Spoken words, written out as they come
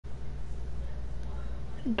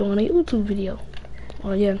doing a YouTube video.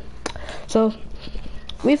 Oh yeah. So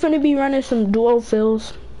we finna be running some duo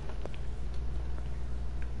fills.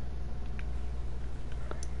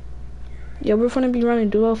 Yeah, we're gonna be running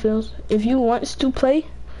duo fills. If you want to play,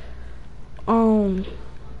 I'm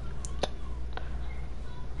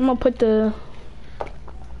gonna put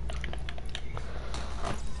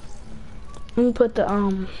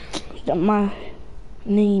my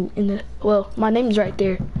name in the, well, my name's right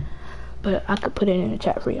there, but I could put it in the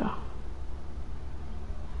chat for y'all.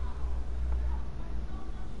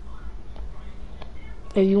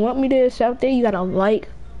 If you want me to shout there, you gotta like,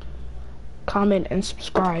 comment, and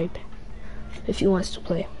subscribe if you want us to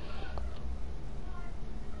play.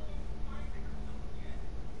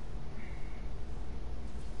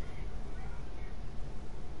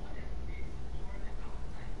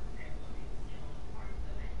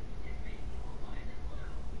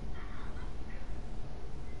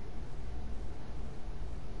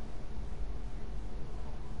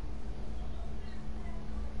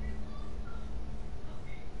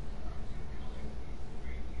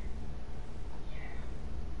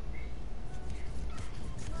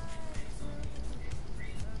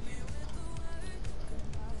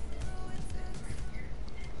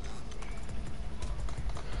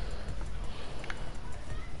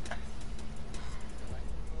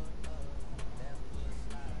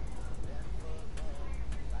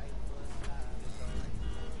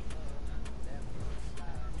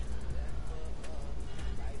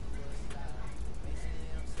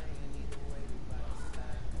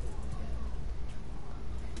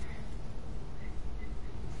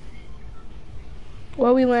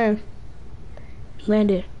 Where we land?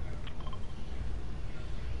 Landed.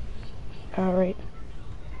 Alright.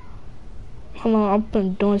 Hold on,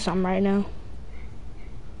 I'm doing something right now.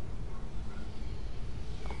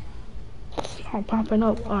 It's not popping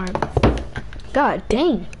up. Alright. God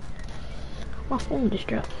dang. My phone just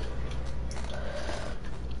dropped.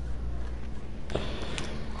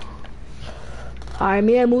 Alright,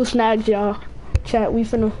 me and Moose snags, y'all. Chat, we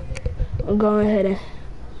finna go ahead and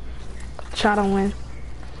try to win.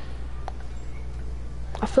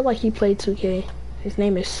 I feel like he played 2K. His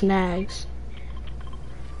name is Snags.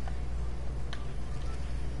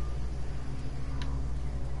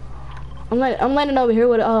 I'm landing over here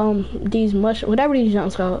with these whatever these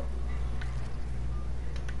jumps called.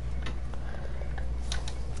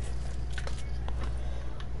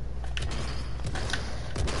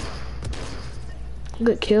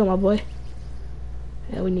 Good kill, my boy.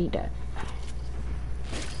 Yeah, we need that.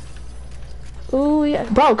 Ooh, yeah.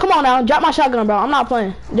 Bro, come on now. Drop my shotgun, bro. I'm not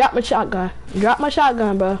playing. Drop my shotgun. Drop my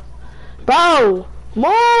shotgun, bro. Bro,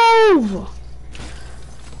 move!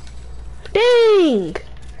 Dang!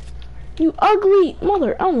 You ugly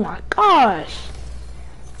mother. Oh my gosh.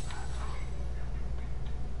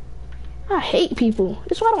 I hate people.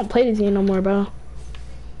 That's why I don't play this game no more, bro.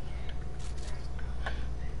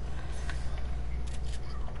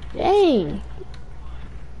 Dang.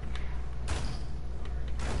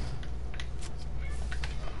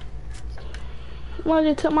 Why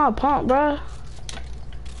just took my pump, bro?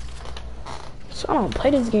 So I don't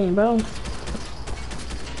play this game, bro.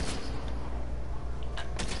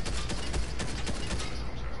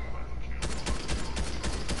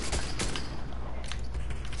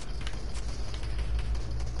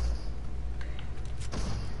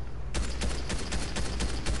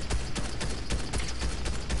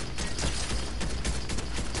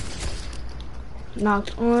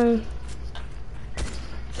 Knocked on.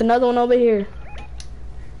 There's another one over here.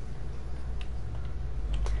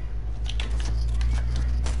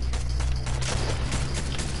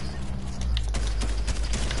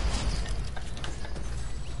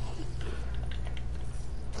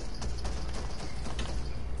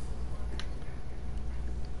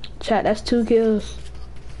 Chat, that's 2 kills.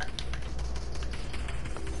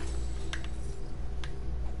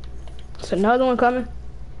 There's another one coming.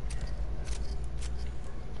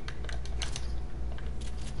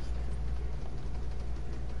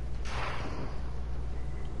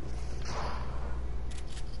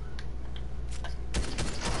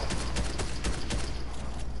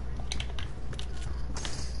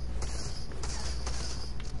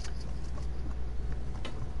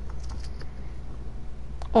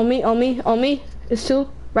 On me, on me, on me. It's 2.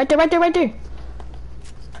 Right there, right there, right there.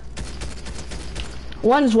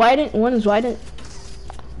 One's widened, one's widened.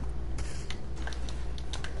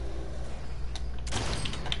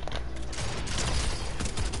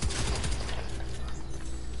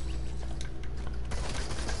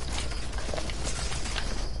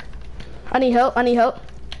 I need help, I need help.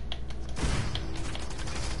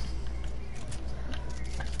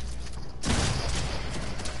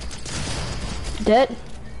 Dead.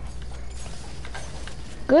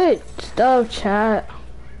 Good stuff, chat.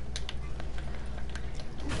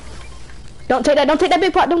 Don't take that. Don't take that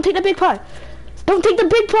big pot. Don't take the big pot. Don't take the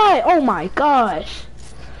big pot. Oh my gosh.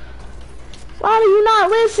 Why do you not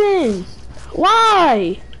listen?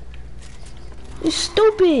 Why? You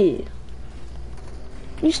stupid.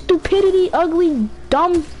 You stupidity, ugly,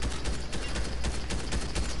 dumb.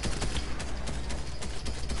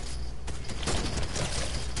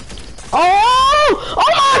 Oh!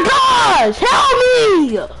 Oh my gosh! Help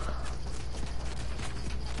me!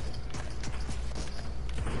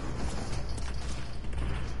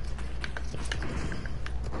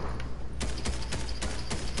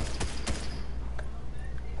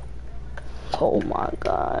 Oh my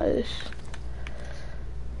gosh.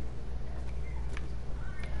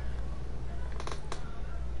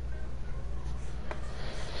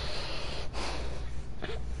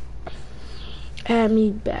 Add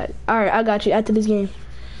me back. Alright, I got you after this game.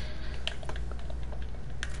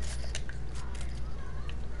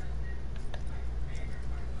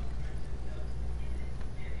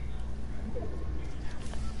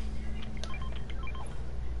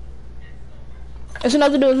 It's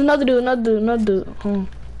another dude, another dude. I'm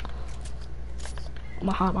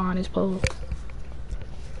gonna hop behind his pole.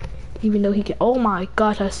 Even though he can, oh my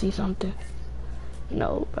gosh, I see something.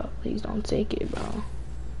 No, bro, please don't take it, bro.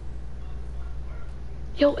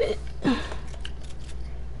 Yo,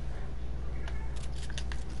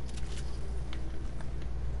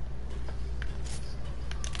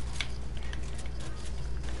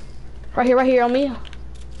 right here on me.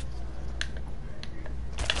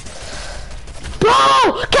 Bro,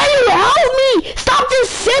 can you help me? Stop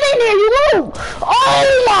just sitting there, you little.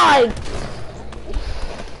 Oh my.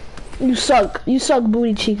 You suck. You suck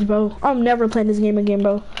booty cheeks, bro. I'm never playing this game again,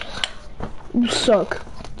 bro. You suck.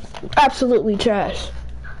 Absolutely trash.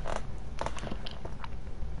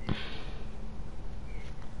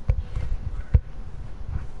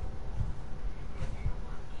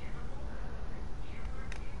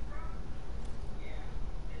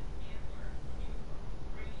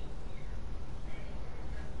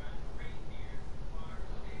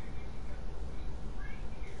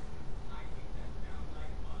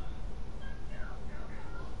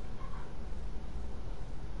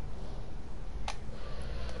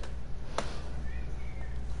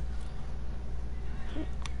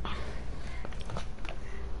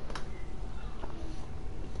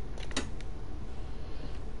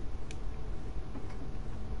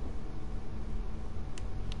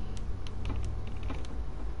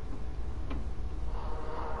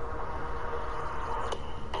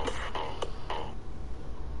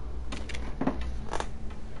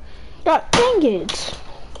 God dang it!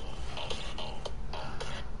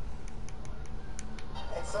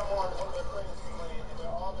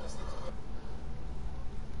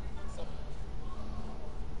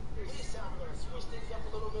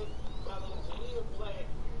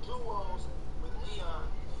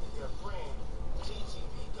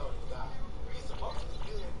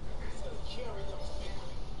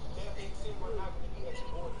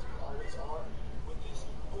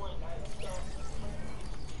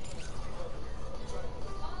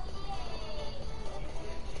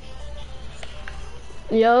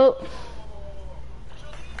 Yo.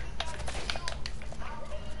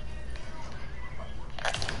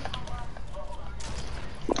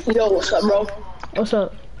 Yo, what's up, bro? What's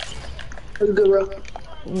up? What's good, bro?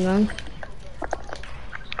 None.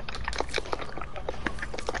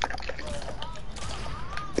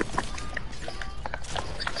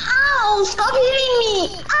 Ow! Stop hitting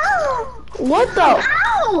me! Ow! What the?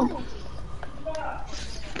 Ow!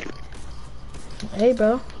 Hey,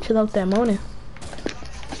 bro. Chill out that moaning.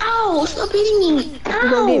 Ow! Stop hitting me! Ow! You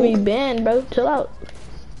gonna get me banned, bro. Chill out.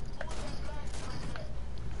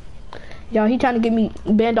 Y'all, he trying to get me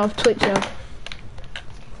banned off Twitch, y'all.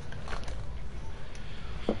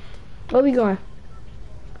 Where we going?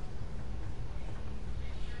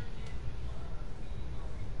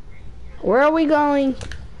 Where are we going?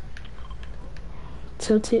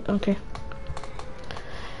 Tilt it. Okay.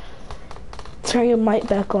 Turn your mic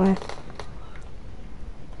back on.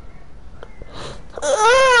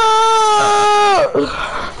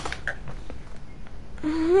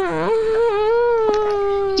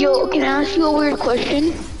 Yo, can I ask you a weird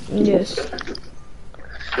question? Yes.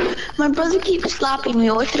 My brother keeps slapping me.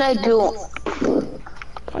 What should I do?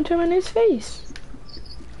 Punch him in his face.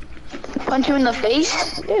 Punch him in the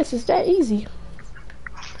face? Yes, it's that easy.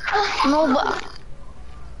 No, but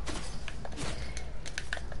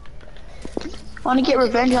I want to get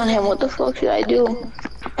revenge on him. What the fuck should I do?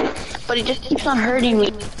 But he just keeps on hurting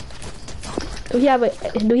me. Do he have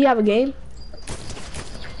a game?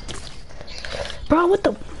 Bro, what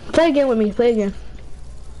the? Play again with me. Play again.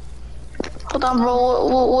 Hold on, bro.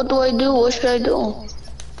 What do I do? What should I do?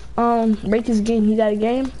 Break his game. He got a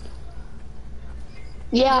game?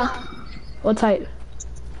 Yeah. What type?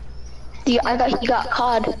 He got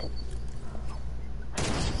COD.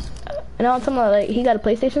 And I'm talking about, like, he got a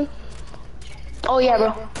PlayStation? Oh yeah,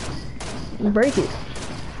 bro. Break it.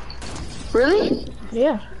 Really?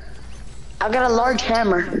 Yeah. I got a large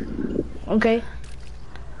hammer. Okay.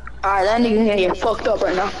 Alright, that nigga gonna get fucked up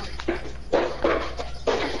right now.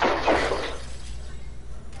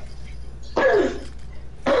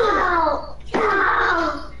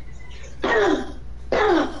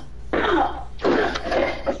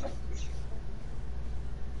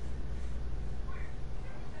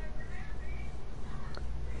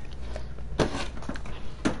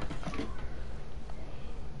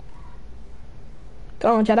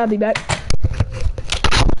 Come on, chat, I'll be back.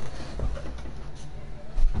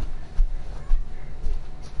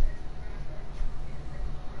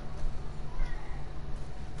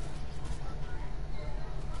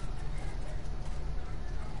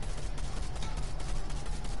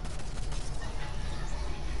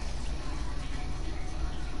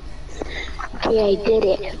 Yeah, I did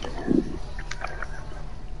it.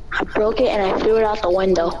 I broke it and I threw it out the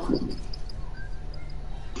window.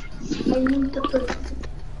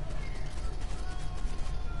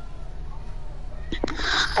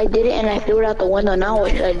 I did it and I threw it out the window. Now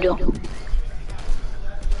what should I do?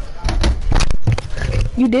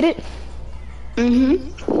 You did it?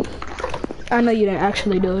 Mm-hmm. I know you didn't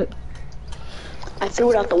actually do it. I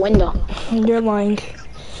threw it out the window. You're lying.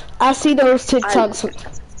 I see those TikToks.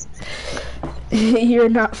 You're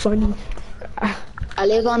not funny. I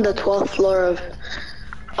live on the 12th floor of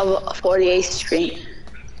 48th Street.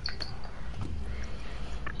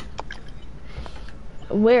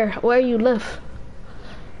 Where you live?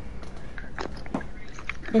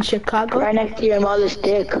 In Chicago? Right next to your mother's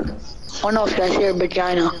dick. Oh no, should I say her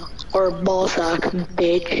vagina? Or ball sack,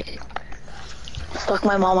 bitch. Suck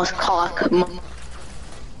my mama's cock.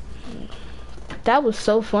 That was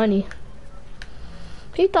so funny.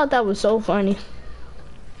 He thought that was so funny.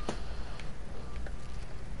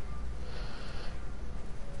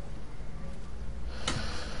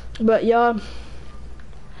 But y'all,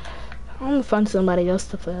 I'm gonna find somebody else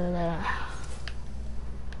to play that.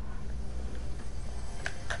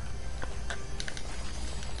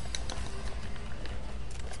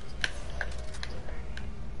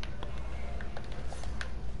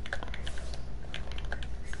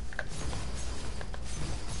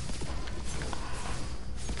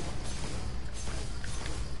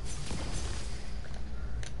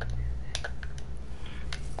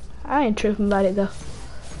 I ain't tripping about it though.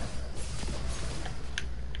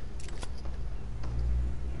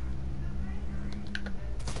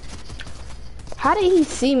 How did he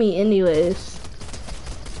see me anyways?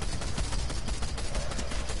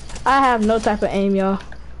 I have no type of aim, y'all.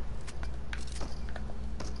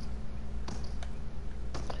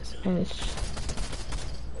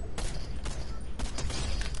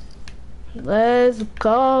 Let's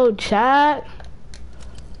go, chat.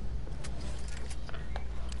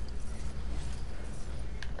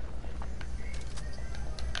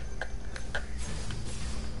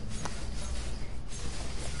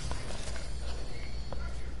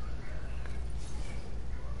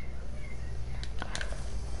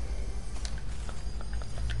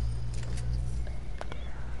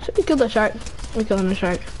 Should we kill the shark? We're killing the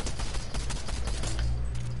shark.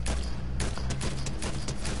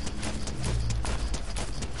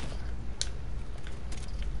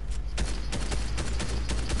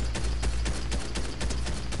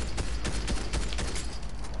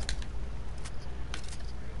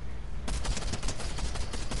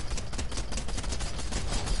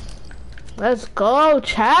 Let's go,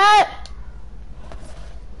 chat!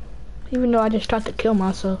 Even though I just tried to kill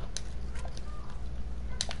myself.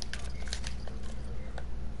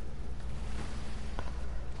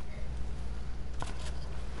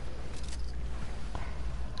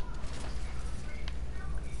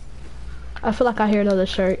 I feel like I hear another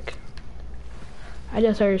shark. I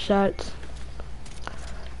just heard shots.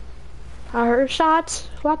 I heard shots.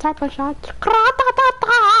 What type of shots?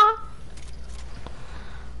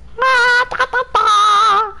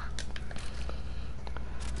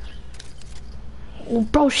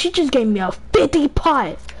 Bro, she just gave me a 50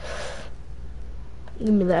 pot. Give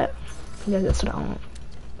me that. Yeah, that's what I want.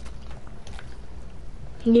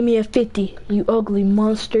 Give me a 50, you ugly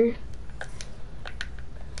monster.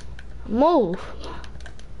 Move.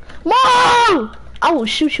 Move! I will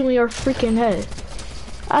shoot you in your freaking head.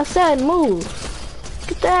 I said move.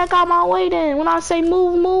 Get the heck out of my way then. When I say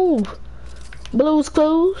move, move. Blues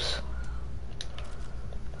Clues.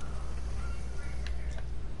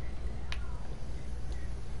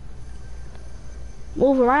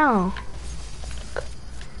 Move around.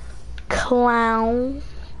 Clown.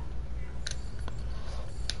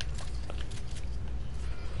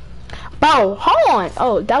 Bro, hold on.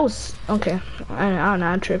 Oh, that was okay. I'm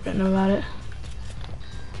not tripping about it.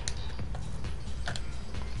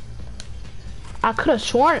 I could have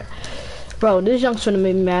sworn, bro. This young's finna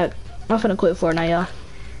make me mad. I'm finna quit Fortnite, y'all.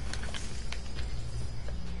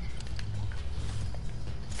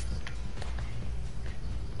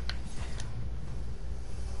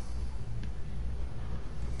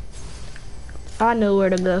 I know where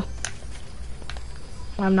to go.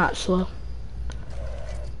 I'm not slow.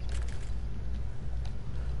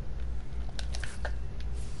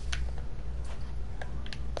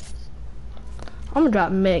 I'm gonna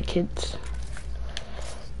drop med kits.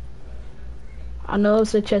 I know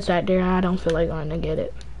it's a chest right there. I don't feel like going to get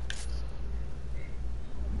it.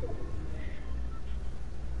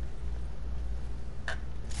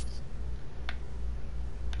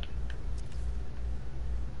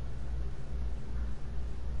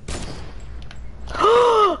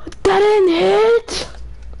 That didn't hit!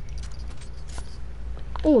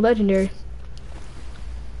 Oh, legendary.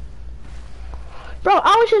 Bro,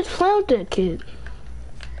 I was just playing with that kid.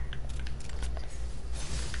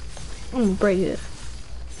 I'm gonna break it.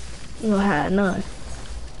 You gonna have none.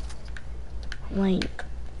 Wait.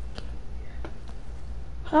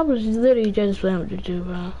 I was literally just playing with the dude,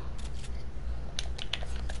 bro.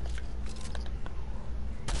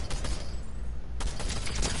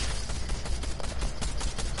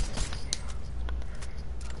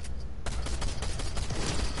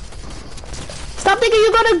 Stop thinking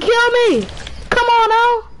you're gonna kill me! Come on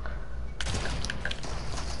now!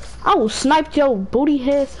 I will snipe your booty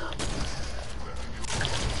heads up.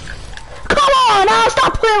 Come on now!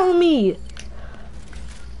 Stop playing with me!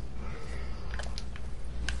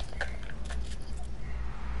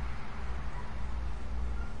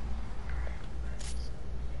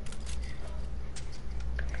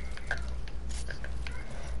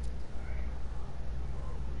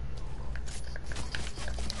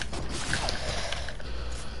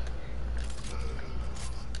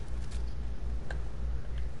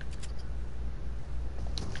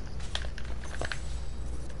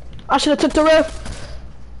 I should have took the roof.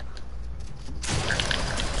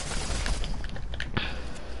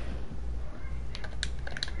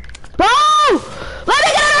 Bro! Let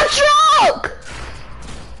me get in the truck!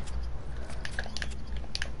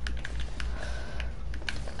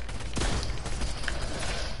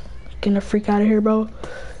 Getting the freak out of here, bro.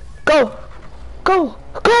 Go! Go!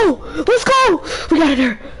 Go! Let's go! We got it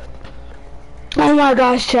there. Oh my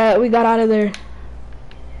gosh, chat. We got out of there.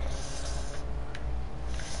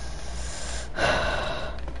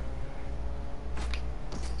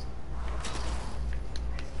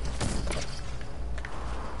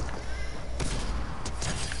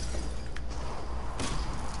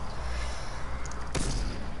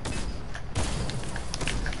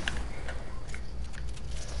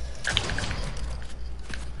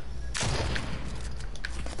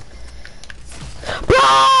 Bro!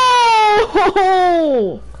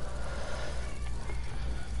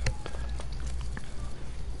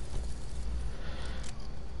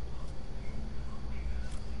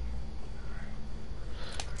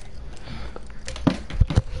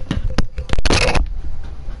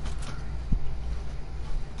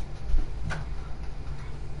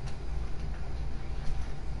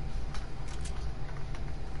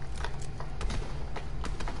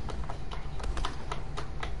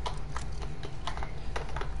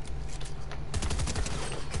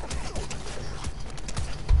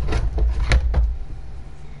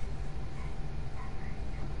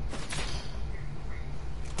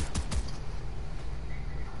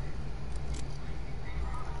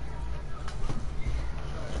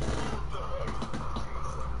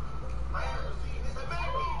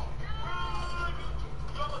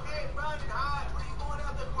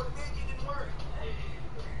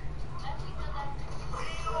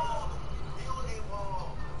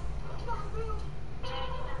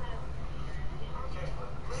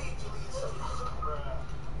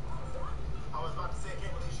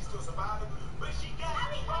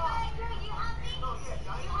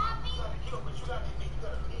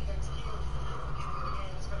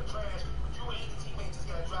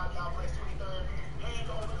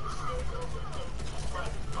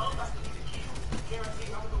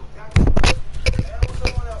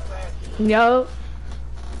 Yo.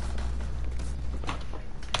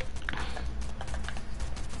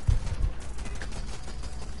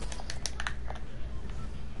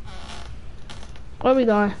 Where we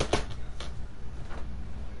going?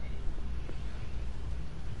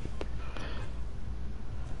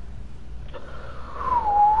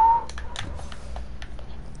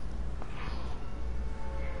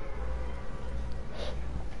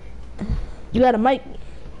 You got a mic?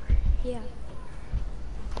 Yeah.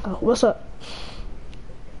 Oh, what's up?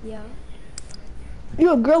 Yeah.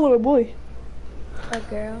 You a girl or a boy? A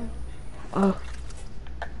girl. Oh.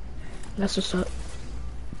 That's what's up.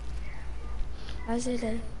 How's your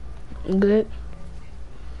day? Good.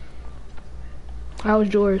 How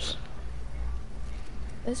was yours?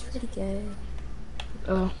 It's pretty good.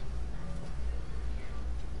 Oh.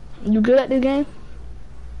 You good at the game?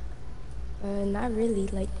 Not really,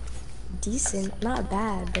 like, decent. Not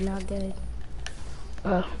bad, but not good.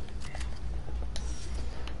 Oh.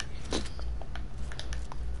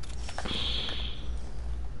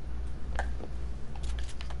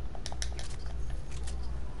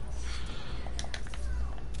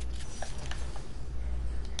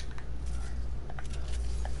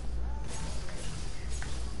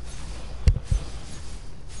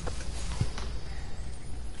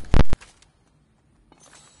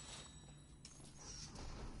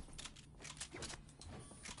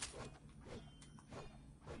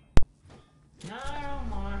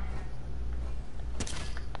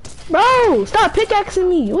 Bro, stop pickaxing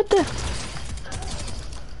me. What the?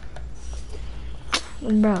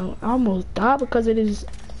 Bro, I almost died because it is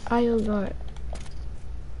IO guard.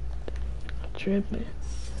 Tripping.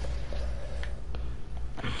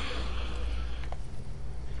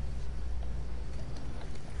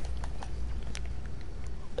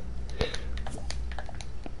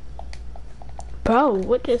 Bro,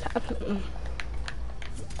 what just happened?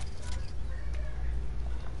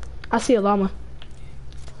 I see a llama.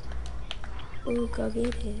 Ooh, go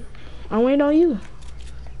get it. I'm waiting on you.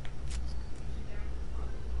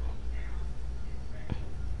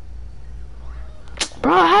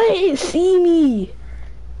 Bro, how did it see me?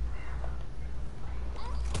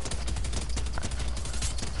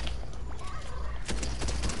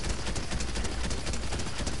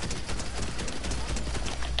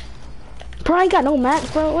 Bro, I ain't got no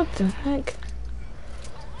match, bro. What the heck?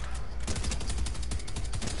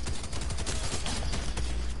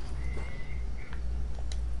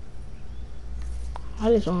 I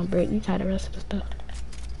just want to break. You try the rest of the stuff.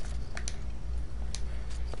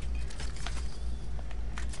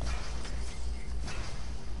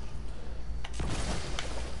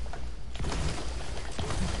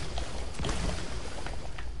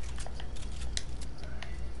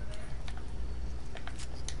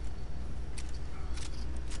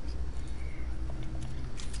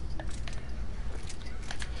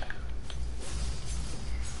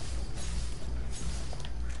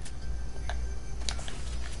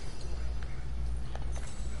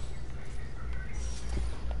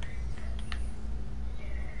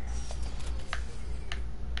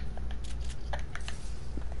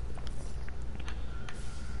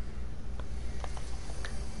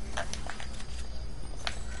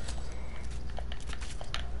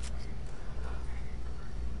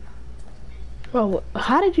 Bro,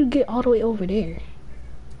 how did you get all the way over there?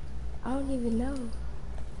 I don't even know.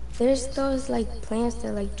 There's those, like, plants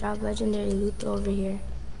that, like, drop legendary loot over here.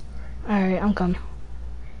 Alright, I'm coming.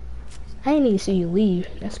 I didn't even see you leave.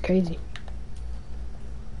 That's crazy.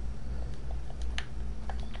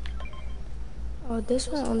 Oh, this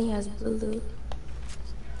one only has blue loot.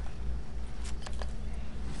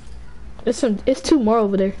 It's two more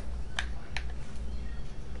over there.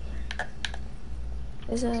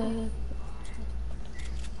 There's a...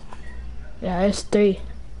 Yeah, it's three,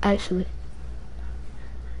 actually.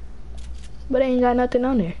 But I ain't got nothing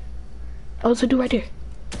on there. Oh, it's a dude right there.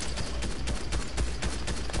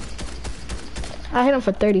 I hit him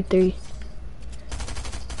for 33.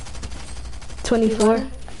 24.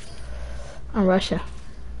 I'm Russia.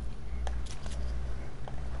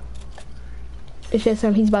 It's just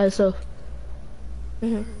him, he's by himself.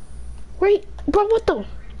 Wait, bro, what the?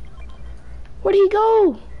 Where'd he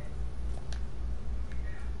go?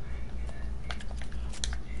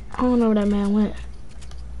 I don't know where that man went.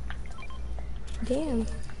 Damn.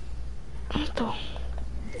 What the?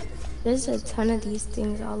 There's a ton of these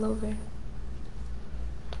things all over.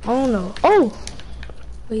 I don't know. Oh!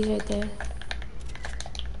 Oh, he's right there.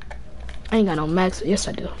 I ain't got no max. Yes,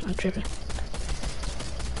 I do. I'm tripping.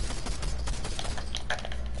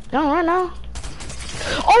 Don't run now.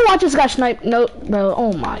 Oh, I just got sniped. Nope, bro.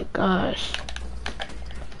 Oh my gosh.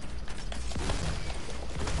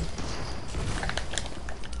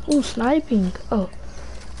 Who's sniping? Oh.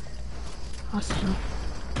 I see him.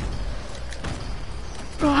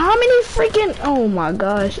 Bro, how how many freaking... Oh my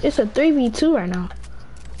gosh, it's a 3v2 right now.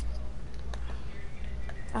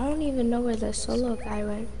 I don't even know where the solo guy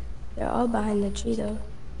went. They're all behind the tree though.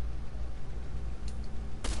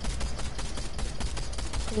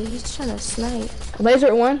 Yeah, he's trying to snipe.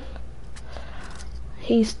 Laser 1.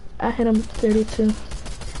 I hit him 32.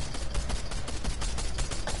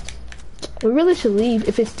 We really should leave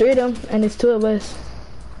if it's 3 of them and it's 2 of us.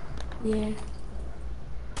 Yeah.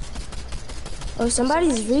 Oh,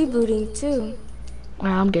 somebody's rebooting too.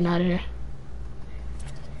 Wow, I'm getting out of here.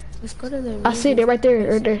 Let's go to the I see it, they're right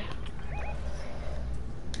there, right there.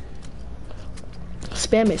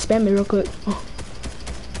 Spam it real quick. Oh.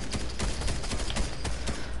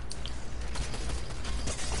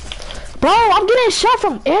 Bro, I'm getting shot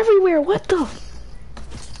from everywhere. What the?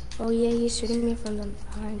 Oh yeah, he's shooting me from the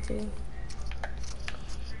behind too.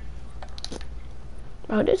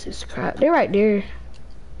 Bro, this is crap. They're right there.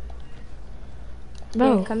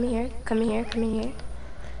 Bro, Here, come here, come here, come here.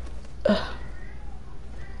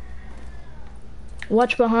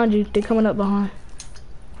 Watch behind you. They're coming up behind.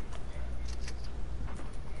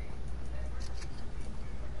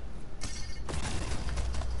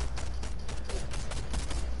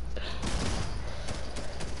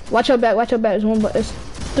 Watch your back. Watch your back. There's one, but it's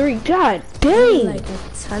 3. God dang! Like a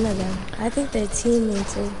ton of them. I think they're teaming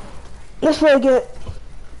too. Let's play again.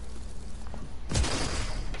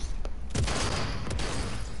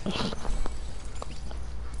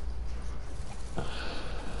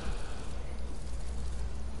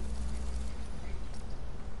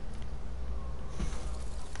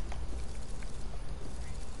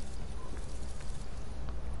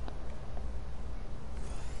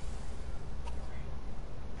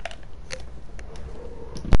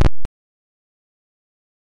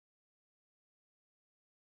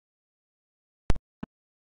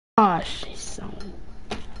 Gosh, he's so...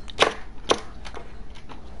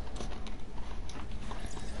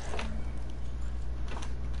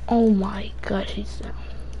 Oh my gosh, he's so...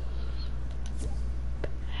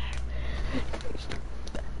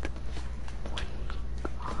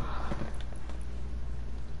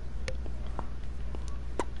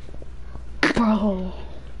 Bro.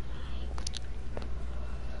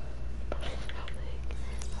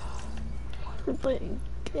 I'm playing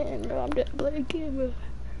again, bro. I'm just playing again, bro.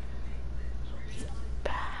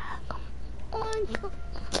 Back. Oh my God.